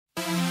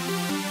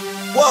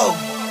Whoa.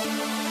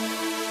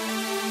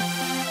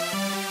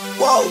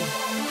 Whoa.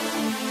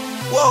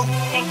 Whoa.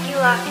 Thank you,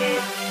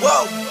 Lockage.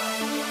 Whoa.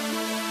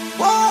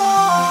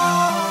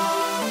 Whoa.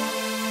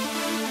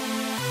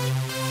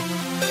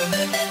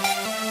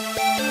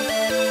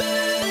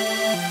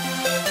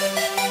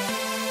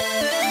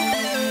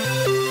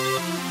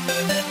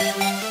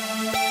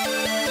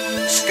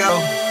 Let's go.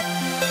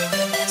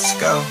 Let's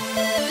go.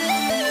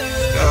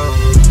 Let's go.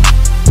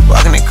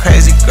 Walking in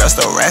crazy girls,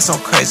 throw rats on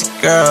crazy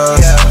girls.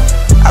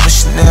 I put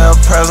Chanel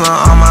pearls on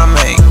all my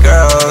main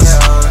girls.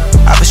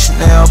 I put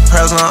Chanel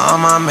pearls on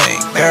all my main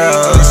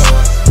girls.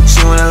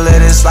 She wanna live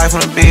this life,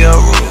 wanna be a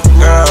rude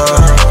girl.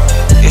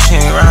 If she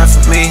ain't riding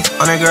for me,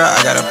 on that girl, I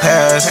gotta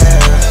pass.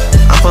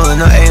 I'm pulling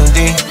up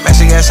AMD,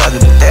 max the gas, I do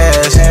the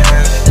dash.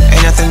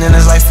 Ain't nothing in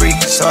this life free,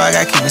 so I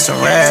gotta keep me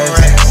some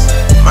rags.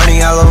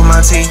 Money all over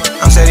my teeth,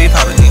 I'm steady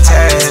popping these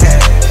tags.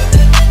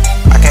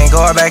 I can't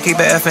go back,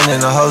 keep it effing in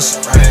the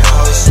host.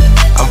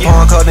 I'm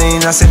pouring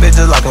codeine, I sip it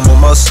just like a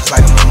mimosa.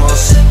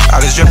 All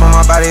this drip on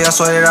my body, I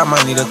swear that I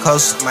might need a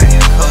coast.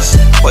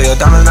 Boy, your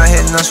diamond's not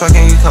hitting us, why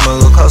can't you come a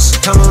little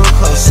closer?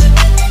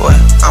 Boy,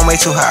 I'm way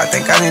too high, I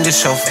think I need a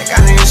chauffeur.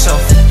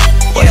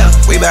 Boy,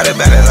 we bout it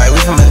like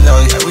we from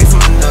Manila.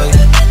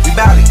 We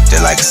bout it,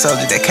 just like a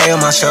soldier, that K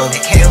on my shoulder.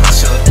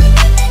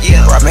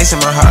 Rock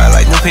Mason my heart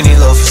like new penny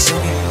loafers.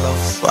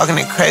 Walking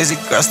in crazy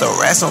girls, throw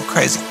rats on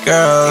crazy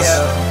girls.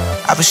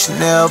 I put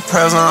Chanel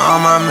pearls on all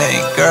my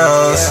main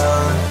girls.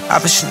 I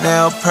put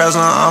Chanel pearls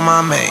on all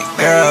my main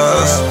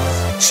girls.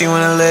 She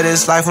wanna live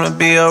this life, wanna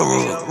be a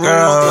rude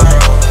girl.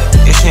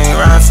 If she ain't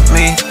riding for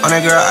me, on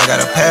that girl, I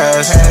gotta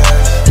pass.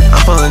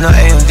 I'm pulling up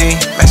AMD,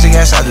 max the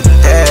gas, I do the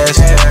dash.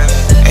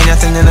 Ain't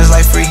nothing in this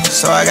life free,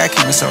 so I gotta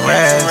keep me some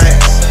rags.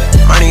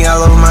 Money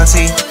all over my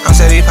teeth, I'm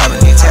steady popping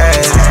these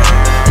tags.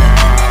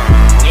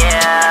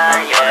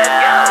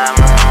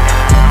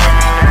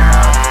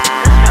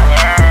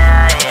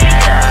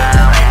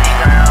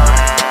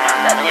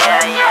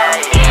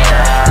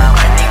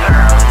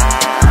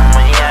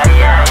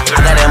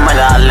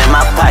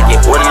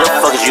 What the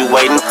fuck is you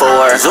waiting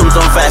for? Zoom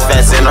fast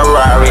in a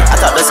Rari. I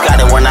talk to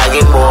Scotty when I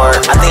get bored.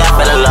 I think I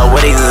fell in love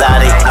with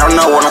exotic. I don't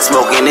know what I'm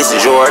smoking, this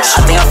is George.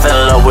 I think I fell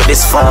in love with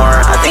this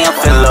foreign. I think I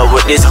fell in love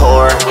with this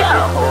whore.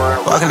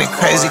 Walking in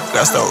crazy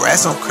girls, throw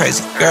rats on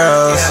crazy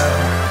girls.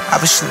 I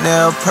put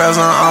Chanel pearls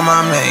on all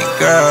my main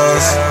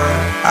girls.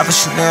 I put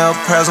Chanel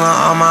pearls on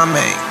all my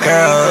main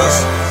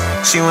girls.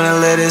 She wanna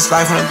live this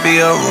life, wanna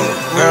be a rude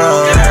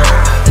girl.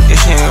 If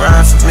she ain't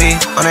riding for me,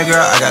 on that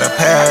girl, I gotta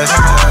pass.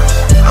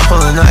 I'm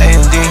pulling up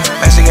AMD,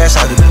 max the gas,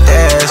 I do the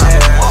dash.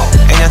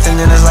 Ain't nothing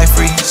in this life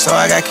free, so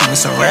I gotta keep me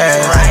some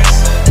rags.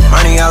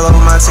 Money all over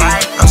my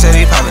teeth, I'm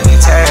steady popping these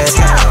tags.